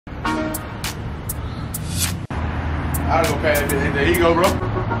I'll go past it. There you go, bro.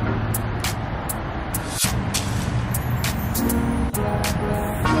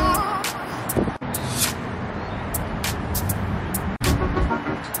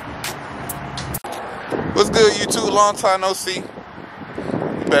 What's good, YouTube? Long time no see.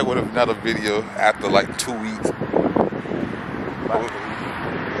 Back with another video after like 2 weeks.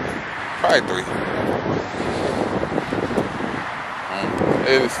 Probably 3.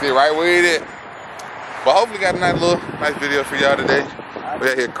 It's still right where it is. But hopefully got a nice video for y'all today. We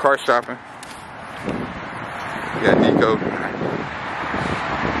out here car shopping. We got Nico.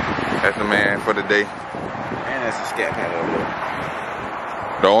 That's the man for the day. And that's a scat pad over there.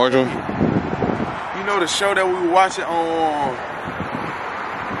 The orange one? You know the show that we were watching on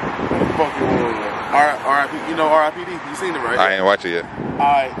what the fuck it was? RIP, you know RIPD? You seen it, right? I ain't watch it yet.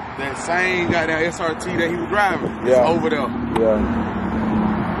 Alright, that same goddamn SRT that he was driving. It's over there. Yeah.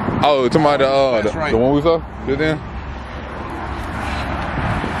 Oh, talking about the one we saw just then?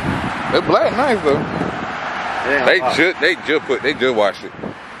 It's black, nice though. Yeah, They just washed it.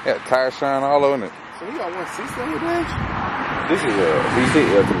 Yeah, tire shine all on it. So we got 160 on the dash? This is a V6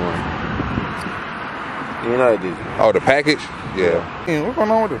 LT1. You know this. Oh, the package? Yeah. Man, what's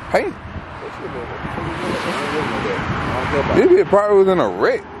going on with the paint? This shit probably was in a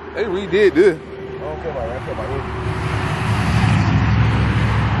wreck. They redid this. I don't care about that. I care about this.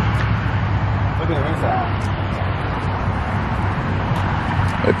 Look at the inside.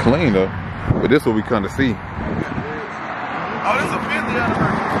 It's clean though. But this is what we come to see. Oh, this is a 50 on the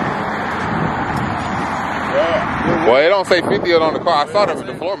car. Yeah. Well, it don't say 50 on the car. I saw that with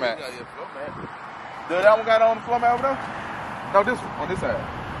the floor mat. Dude, that one got on the floor mat over there? No, this one, on this side.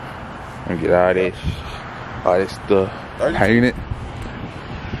 Let me get all this stuff painted.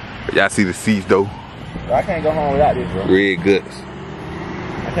 But y'all see the seats though. I can't go home without this, bro. Red guts.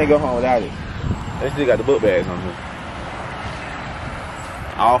 I can't go home without it. They still got the book bags on here.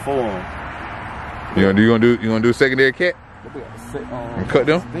 All 4 of them. You gonna do secondary cat? And cut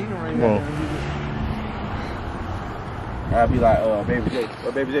them? Come on. I'll be like, Baby J.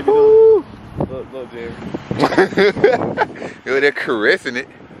 What Baby J be doing? Look, Jerry. Yo, they're caressing it.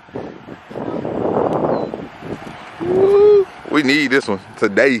 Woo. We need this one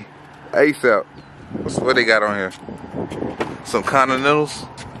today. ASAP. What they got on here? Some Continentals.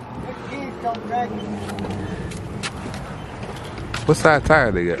 What size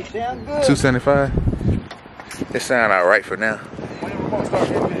tire they got? 275. It sound alright for now.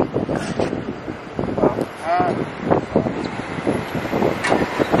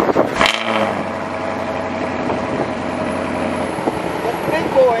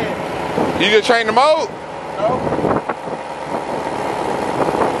 You just train the mode? No.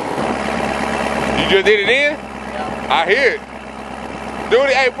 You just did it in? Yeah. I hear it. Do it.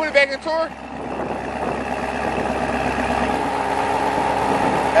 Hey, put it back in tour.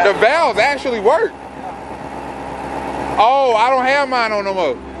 The valves actually work. Oh, I don't have mine on no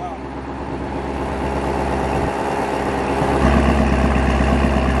more.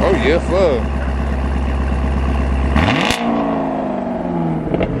 Oh, yes, sir.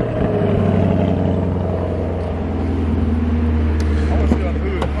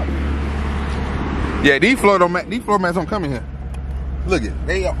 Yeah, these floor mats don't come in here. Look it,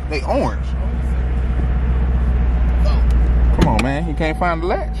 they orange. Come on, man, you can't find the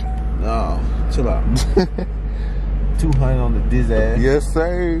latch. No, chill out. 200 on the diz ass. Yes,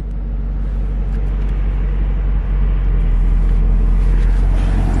 sir.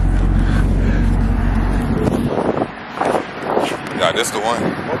 Yeah, this the one.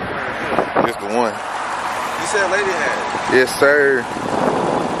 This the one. You said lady had it. Yes, sir.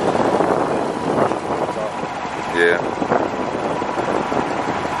 Yeah.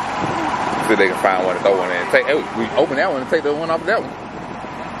 See if they can find one to throw one in. Take, we open that one and take the one off of that one.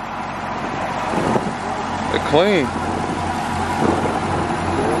 They're clean.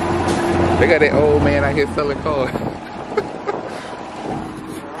 They got that old man out here selling cars.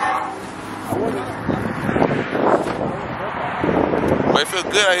 But it feels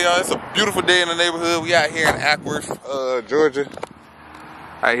good out here. It's a beautiful day in the neighborhood. We out here in Ackworth, Georgia.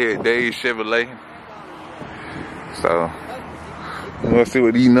 Out here at Dave's Chevrolet. So, we're gonna see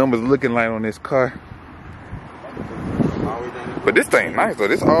what these numbers looking like on this car. But this thing nice though.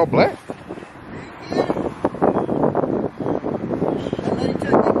 This all black.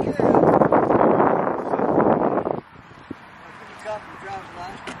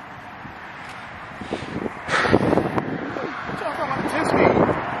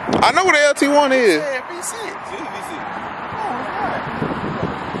 I know what the LT1 is.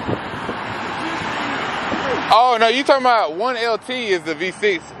 Oh no, you talking about one LT is the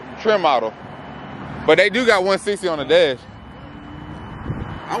V6 trim model. But they do got 160 on the dash.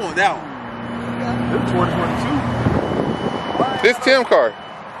 I want that one. It's 2022. This Tim car.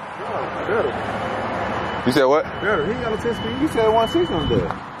 Better. You said what? Better. He ain't got a 10 speed. You said 160 on there.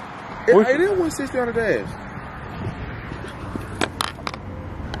 It is 160 on the dash.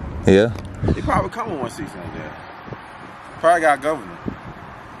 Yeah. It probably come with 160 on the dash. Probably got governor.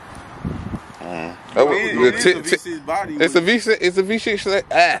 It's a V6. It's a V6 shell.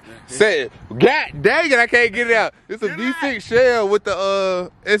 Say it. God dang it! I can't get it out. It's a V6 shell with the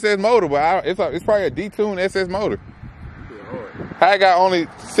SS motor, but it's probably a detuned SS motor. I got only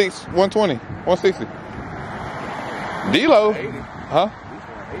 120, 160. D-Lo, huh?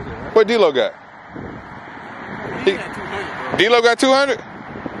 What D-Lo got? D-Lo got 200.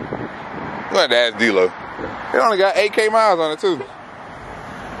 You have to ask D-Lo. It only got 8K miles on it too.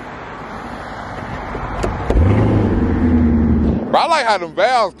 But I like how them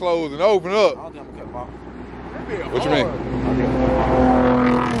valves close and open up. What you mean?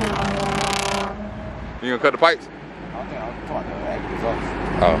 You gonna cut the pipes?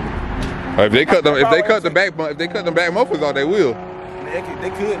 Oh. If they cut them, if they cut the back mufflers off, they will. They could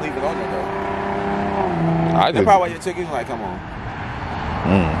leave it on there though. That's probably why your chickens like come on.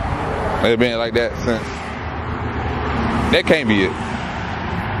 They've been like that since. That can't be it.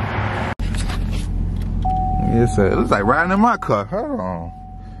 It looks like riding in my car. Hold on.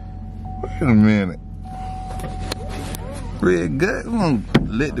 Wait a minute. Red gut. I'm gonna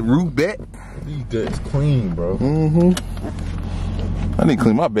let the roof back. These guts clean, bro. I need to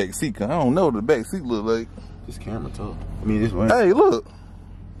clean my back seat, cause I don't know what the back seat look like. This camera tough. I mean, this way. Hey, look.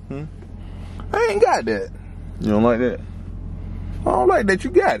 I ain't got that. You don't like that? I don't like that.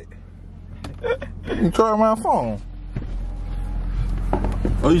 You got it. You can charge my phone.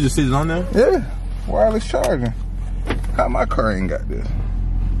 Oh, you just sitting on there? Yeah. Wireless charging. How my car ain't got this?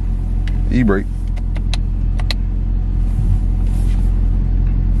 E-brake.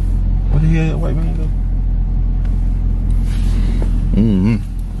 What the hell that white man go?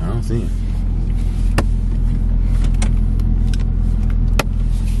 I don't see him.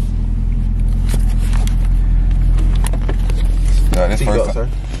 Yeah, this first Up, sir.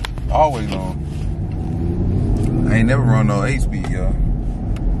 Always on. I ain't never run no 8-speed, y'all.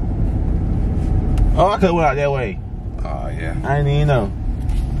 Oh, I could've went out that way. Oh, yeah. I didn't even know.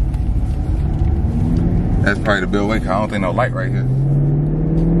 That's probably the Bill Wake. I don't think no light right here.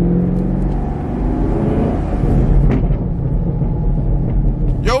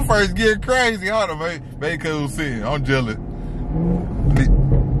 Your first get crazy, hold on, man. Baby, see, I'm jealous.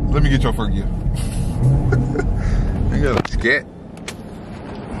 Let me get your first gear. You got a scat.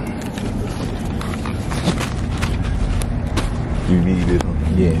 You need it.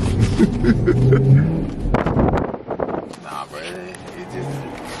 Yeah. Nah, bro.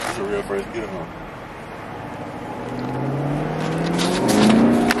 It's a real first gear, huh?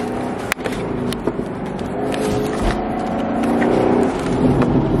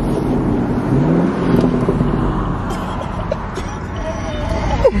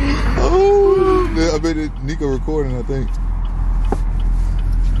 I bet Nico recording, I think.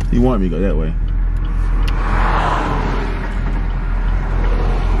 He wanted me to go that way.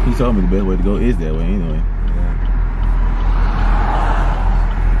 He told me the best way to go is that way anyway.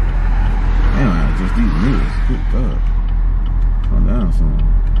 Damn, just these mirrors. Good God. Calm down some.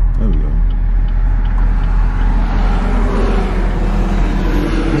 There we go.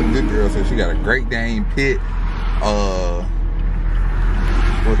 Good girl said she got a Great Dane pit.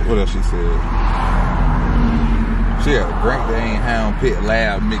 What else she said? She had a Great Dane Hound Pit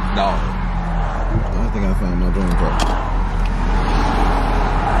Lab mixed dog. I think I found my drone car.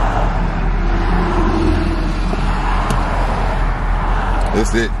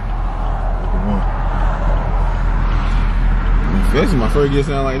 That's it. Especially my first gear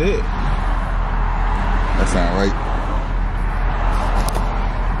sound like that. That sound right.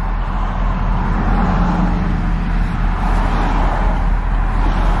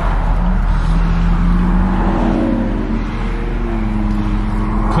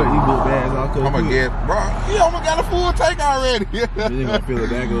 I'm gonna get, bro. You almost got a full tank already. You ain't gonna fill it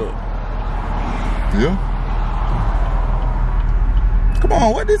back up. Yeah. Come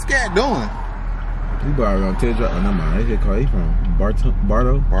on, what this cat doing? He borrowed on Ted Drive. Oh, no, man. That's his car. He from Bartow.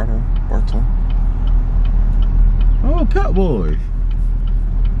 Bartow. Oh, Pep Boys.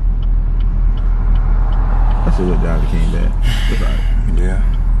 I should have down and came back. That's all right. Yeah.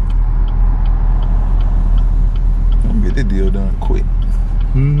 I'm gonna get this deal done quick.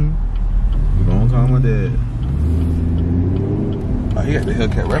 Don't call my dad. Oh, he got the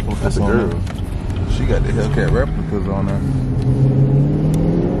Hellcat replicas. That's a girl. girl. She got the Hellcat replicas on her.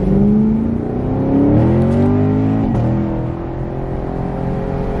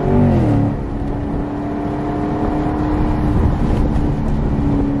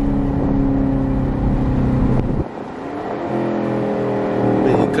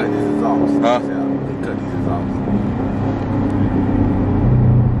 cut this exhaust. Huh? They cut these exhausts.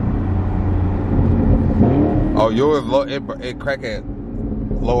 Oh, yours low. It crack at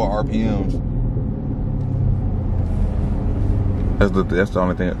lower RPMs. That's the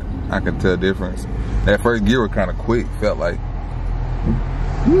only thing I can tell difference. That first gear was kind of quick. Felt like.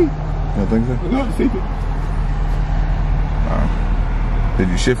 You don't think so? No, 50. Did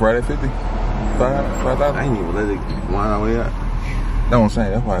you shift right at 50? 5,000? I ain't even let it wind all the way up. That's what I'm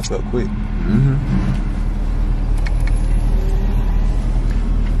saying. That's why it felt quick.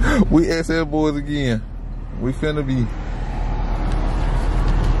 We XL boys again. We finna be.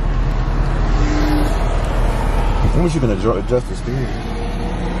 When was you gonna adjust the steering?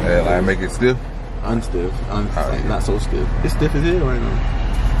 Yeah, like make it stiff. Unstiff. yeah. Not so stiff. It's stiff as hell right now.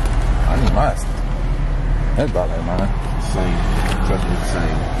 I need mine. That's about like mine. Same. Trust me,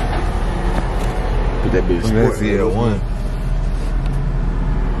 same. Put that bitch That's CL1.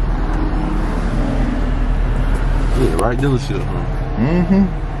 Yeah, right dealership, huh?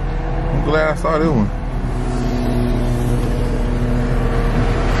 I'm glad I saw this one.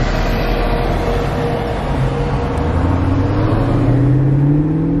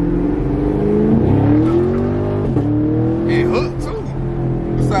 It hooked too.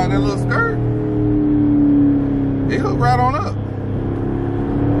 Beside that little skirt. It hooked right on up.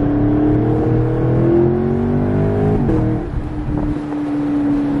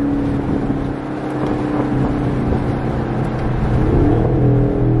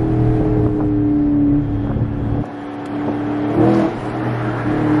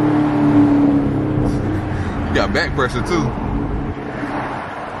 Got back pressure too.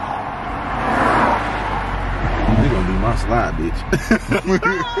 They gonna be my slide, bitch. That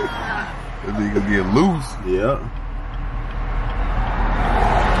nigga get loose. Yeah.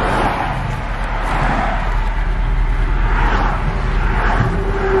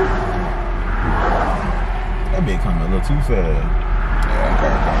 That bitch coming a little too fast. Yeah, I'm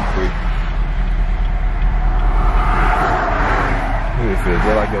kind of going quick. It feels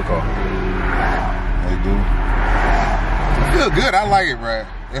just like your car. They do. It feel good. I like it, right?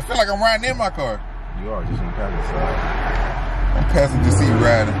 It feel like I'm riding in my car. You are just on the passenger side. I'm passenger seat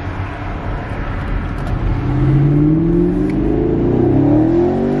riding.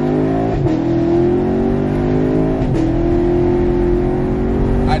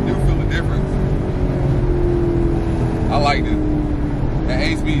 I do feel a difference. I like it. The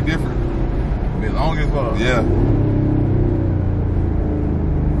 8-speed different. As long as Yeah.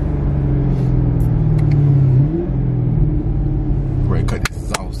 Great, cut this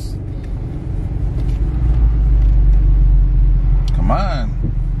sauce. Come on.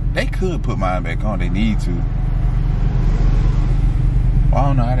 They could put mine back on. They need to. Well, I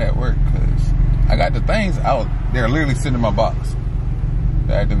don't know how that works because I got the things out. They're literally sitting in my box.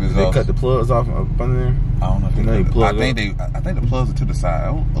 The active Did they cut the plugs off up under there? I don't know if You know, you they plug I think the plugs are to the side.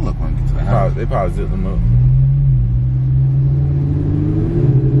 We'll look when we get to the house. They probably zipped them up.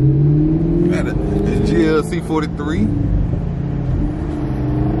 Got it. It's GLC 43.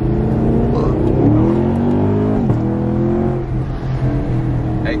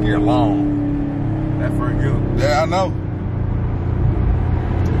 That gear long. That front gear. Yeah, I know.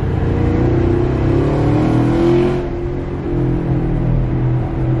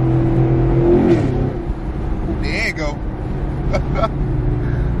 There you go.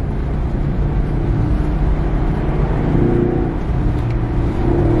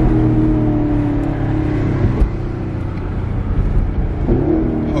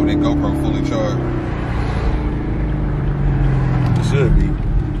 Oh, that GoPro fully charged. It should be.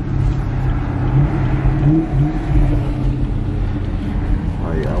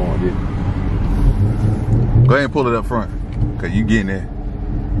 Oh yeah, I want it. Go ahead and pull it up front, cause you getting there.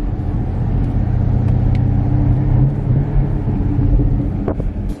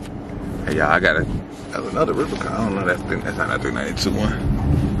 Hey, y'all, I got another Rubicon. I don't know, that's not that 392 one.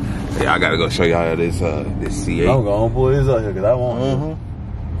 Yeah, I gotta go show y'all this C8. I'm gonna pull this out here because I want it.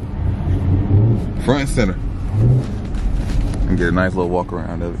 Front and center. And get a nice little walk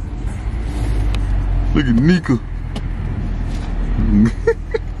around of it. Look at Nika.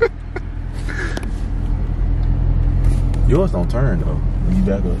 Yours don't turn though when you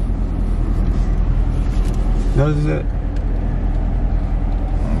back up. Notice that?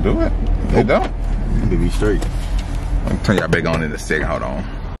 Don't do it. They don't. You be straight. I'm turn y'all back on in a second. Hold on.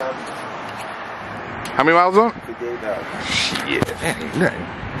 How many miles on? 58,000. Shit, that ain't nothing.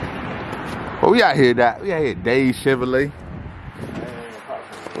 Well, we out here, we out here, Dave Chevrolet.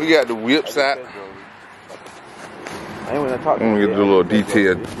 We got the whips out. I ain't when I talk to I'm gonna get a little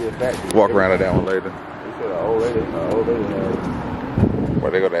detailed walk around of that one later. They said an old lady had. What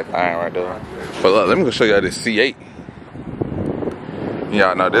there go that thing right there. But look, let me go show y'all this C8.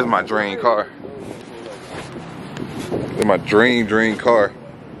 Y'all know this is my dream car. This is my dream car.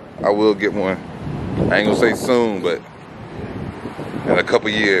 I will get one. I ain't gonna say soon, but in a couple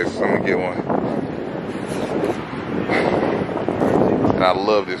years, I'm gonna get one. And I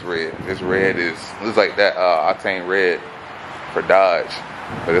love this red. This red looks like that Octane red for Dodge,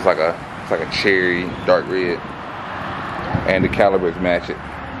 but it's like a cherry dark red, and the calibers match it.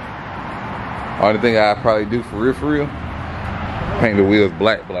 Only thing I probably do for real, paint the wheels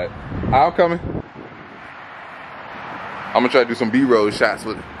black. I'll coming. I'm gonna try to do some B-roll shots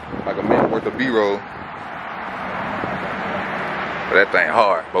with it, like a minute worth of B-roll. But that thing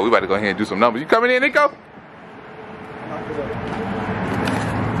hard. But we about to go ahead and do some numbers. You coming in, Nico?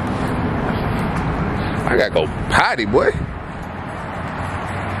 I gotta go potty, boy.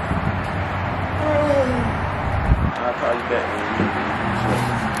 I'll call you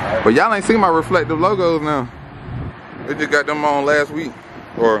back. But y'all ain't seen my reflective logos now. We just got them on last week,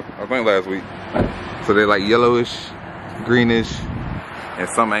 or I think last week. So they're like yellowish, greenish, and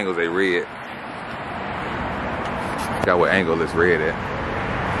some angles they red. Got what angle this red at.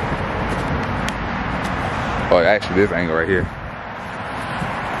 Oh, actually this angle right here.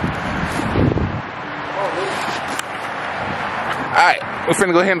 Alright, we're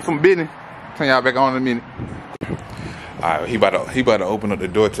finna go handle some business. Turn y'all back on in a minute. Alright, he about to open up the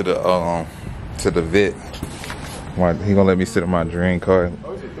door to the vet. He gonna let me sit in my dream car.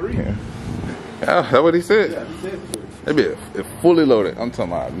 Oh, is it 3? Yeah, that's what he said. Yeah, he said 3. That bitch is fully loaded. I'm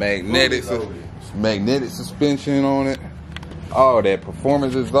talking about magnetic suspension on it. Oh, that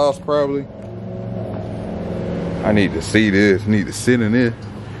performance exhaust probably. I need to see this. Need to sit in it.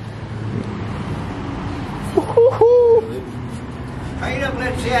 I ain't up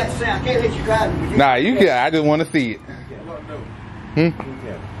let you see that sound. I can't let you drive it. Nah, you can. I just want to see it.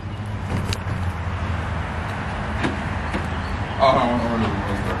 Oh,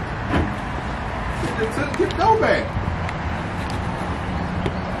 get the door back.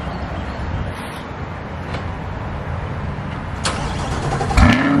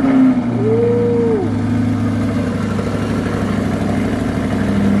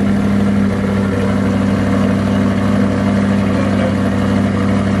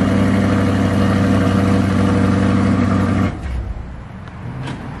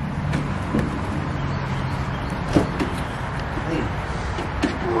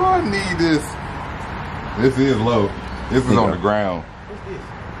 This is low. This is on the ground. What's this?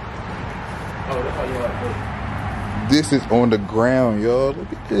 Oh, that's how you like it. This is on the ground, y'all.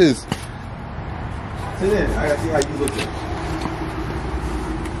 Look at this. Sit in. I gotta see how you look at it.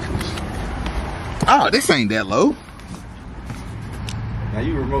 Oh, this ain't that low. Now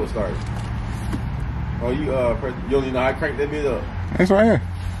you remote start. Oh, you only know how to crank that bit up. It's right here.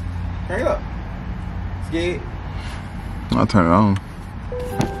 Crank it up. Scared? I'll turn it on.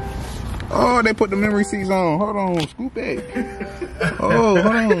 Oh, they put the memory seats on. Hold on, scoop back. Oh,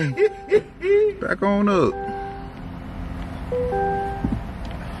 hold on. Back on up.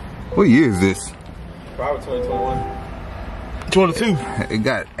 What year is this? Probably 2021. 22. It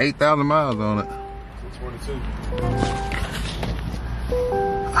got 8,000 miles on it. 22.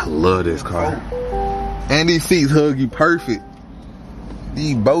 I love this car. And these seats hug you perfect.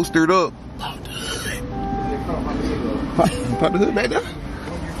 These bolstered up. Pop the hood back there.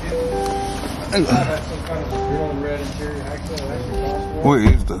 Where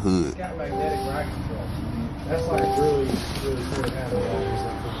is the hood? It's got magnetic ride control. That's like really cool to have.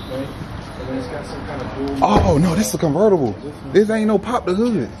 And then it's got some kind of dual. Oh no, this is a convertible. This ain't no pop the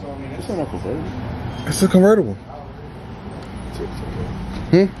hood. It's not a convertible. It's a convertible.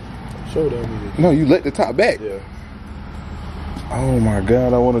 Show them. No, you let the top back. Yeah. Oh my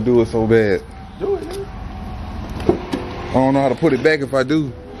God, I want to do it so bad. Do it, man. I don't know how to put it back if I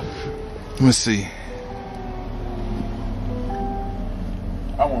do. Let me see.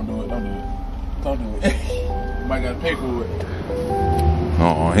 I won't do it. Don't do it. Don't do it. You might gotta pay for it.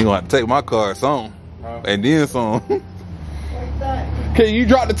 Oh, he gonna have to take my car some. And then some. Can you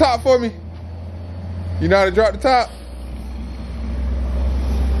drop the top for me? You know how to drop the top?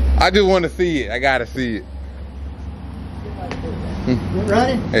 I just want to see it. I gotta see it. You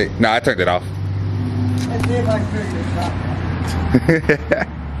running? Hey, no, I turned it off. Let's see if I can figure this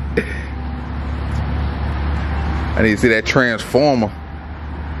out. I need to see that transformer.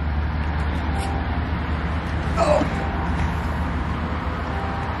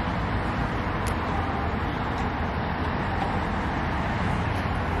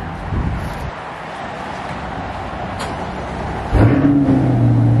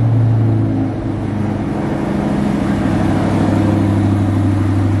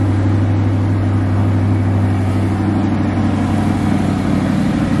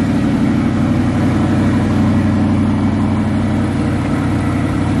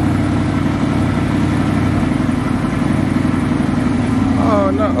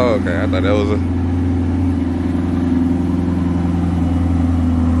 Oh no. Oh, okay. I thought that was a.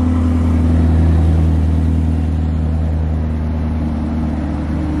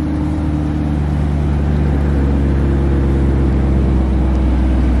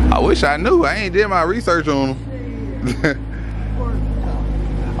 I wish I knew. I ain't did my research on them.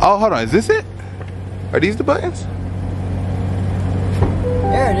 Oh, hold on. Is this it? Are these the buttons?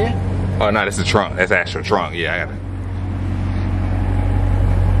 There it is. Oh no, that's the trunk. That's actual trunk. Yeah, I got it.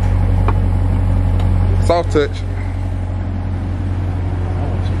 Soft touch.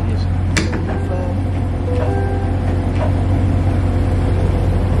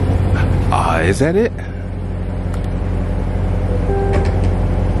 Is that it?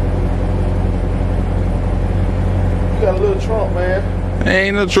 You got a little trunk, man.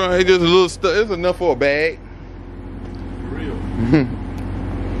 Ain't no trunk. It's just a little stuff. It's enough for a bag. For real.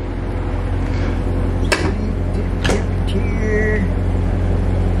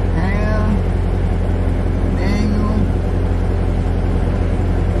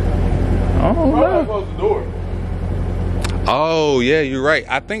 Oh, Probably close the door. oh yeah, you're right.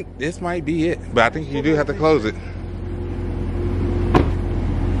 I think this might be it, but I think you do have to close it.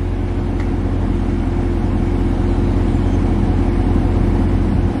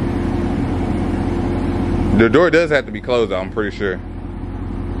 The door does have to be closed, I'm pretty sure.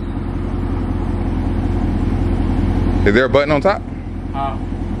 Is there a button on top?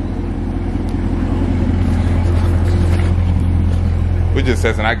 We just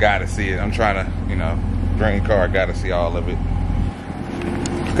testing. I gotta see it. I'm trying to, you know, drain car. I gotta see all of it.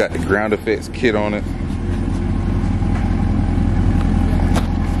 Got the ground effects kit on it.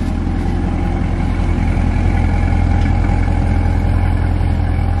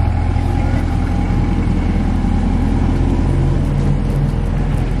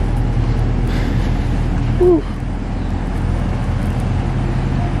 Whew.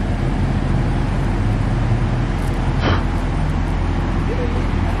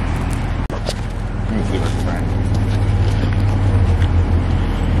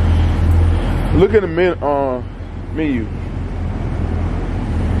 Look at the menu.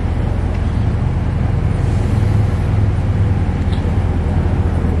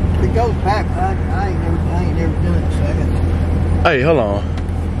 It goes back. I ain't never done it, so I got. Hey, hold on.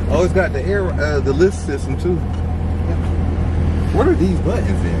 Oh, it's got the air, the lift system too. Yep. What are these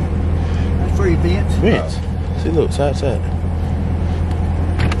buttons in? That's for your vents. Vents. See, look, side. That's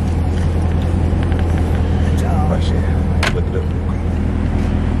all. Oh shit. Look it up real quick.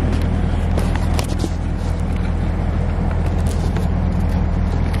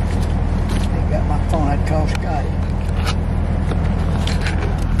 I got my phone. I'd call Scotty.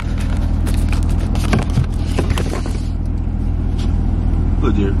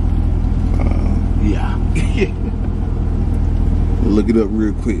 Look here. Yeah. Look it up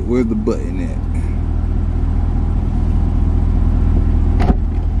real quick. Where's the button at?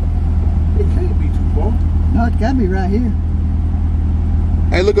 It can't be too far. No, it's gotta be right here.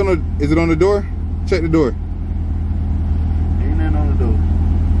 Hey, look on the. Is it on the door? Check the door. Ain't nothing on the door.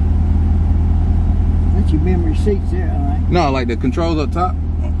 That's your memory seats there, all right. No, like the controls up top.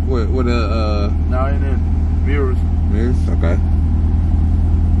 Where the No, ain't in mirrors. mirrors? Okay.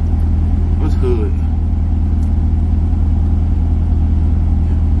 What's hood?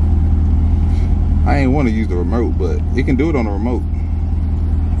 I ain't want to use the remote, but it can do it on the remote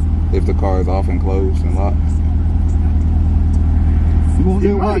if the car is off and closed and locked. You won't do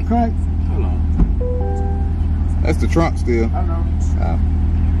it You're while right. it crack? Hold on. That's the trunk still. I know. Oh.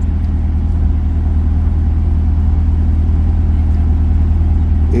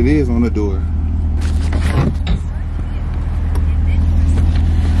 It is on the door.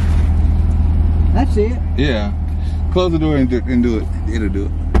 That's it. Yeah. Close the door and do it. It'll do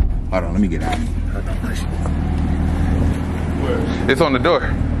it. Hold on, let me get out. Where? It's on the door.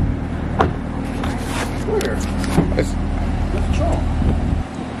 Where? It's, That's the trunk.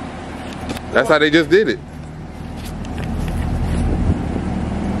 that's how they just did it.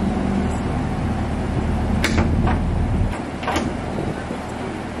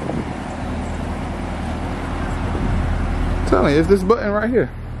 I'm telling you, it's this button right here.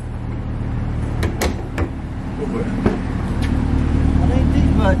 What button? What ain't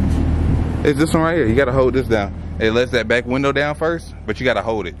these buttons? It's this one right here. You gotta hold this down. It lets that back window down first, but you gotta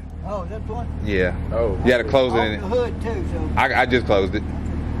hold it. Oh, that's one. Yeah. Oh. You gotta close it Off in the it. hood too, so. I just closed it.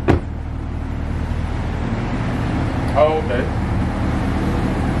 Oh, okay.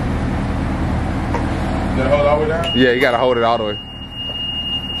 You gotta hold it all the way down? Yeah, you gotta hold it all the way.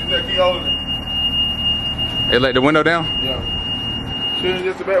 You said keep holding it. It let the window down? Yeah. Shouldn't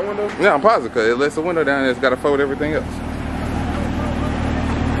just the back window? Yeah, I'm positive, because it lets the window down and it's gotta fold everything else.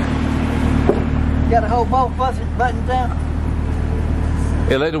 got a whole both buttons down.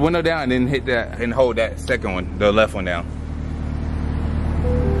 Yeah, let the window down and then hit that and hold that second one, the left one down.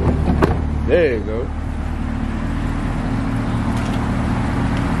 There you go.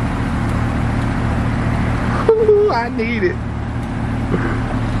 Ooh, I need it.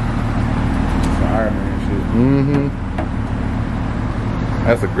 Fireman shit. Mm-hmm.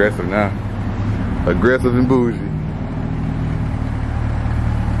 That's aggressive now. Aggressive and bougie.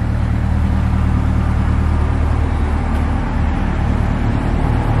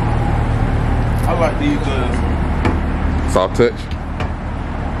 I like these Soft touch.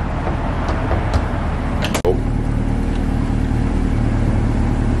 Oh.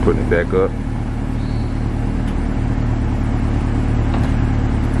 Putting it back up.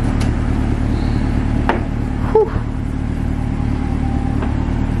 Whew.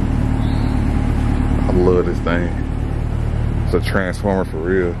 I love this thing. It's a transformer for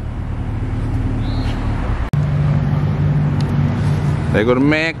real. There go the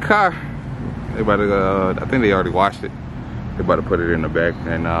man car. They about to, I think they already washed it. They about to put it in the back,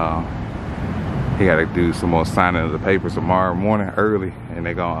 and he got to do some more signing of the paper tomorrow morning early, and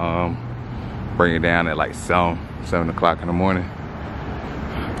they gonna bring it down at like 7 o'clock in the morning.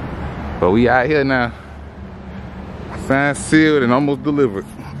 But we out here now, signed, sealed, and almost delivered.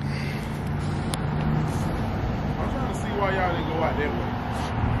 I'm trying to see why y'all didn't go out that way.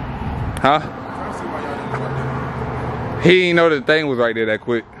 Huh? I'm trying to see why y'all didn't go out that way. He didn't know the thing was right there that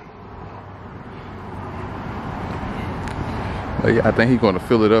quick. But yeah, I think he's gonna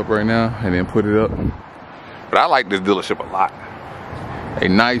fill it up right now and then put it up. But I like this dealership a lot. They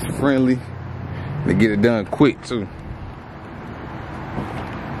nice, friendly. They get it done quick too.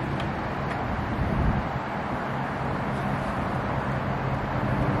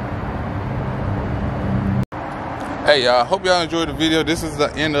 Hey y'all, hope y'all enjoyed the video. This is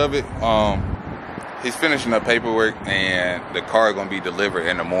the end of it. He's finishing up paperwork, and the car is gonna be delivered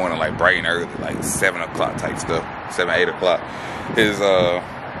in the morning, like bright and early, like 7 o'clock type stuff, 7, 8 o'clock. His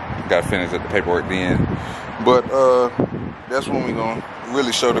gotta finish up the paperwork then. But that's when we gonna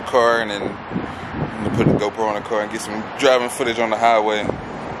really show the car, and then put the GoPro on the car and get some driving footage on the highway.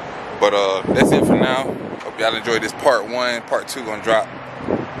 But that's it for now. Hope y'all enjoyed this part 1. Part 2 gonna drop.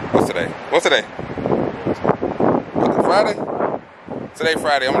 What's today? What's today? Friday? Today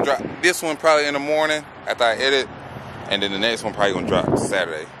Friday. I'm gonna drop this one probably in the morning after I edit, and then the next one probably gonna drop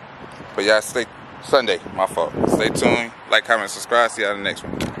Saturday. But y'all stay Sunday, my fault. Stay tuned, like, comment, subscribe. See y'all in the next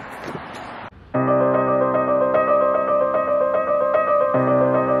one.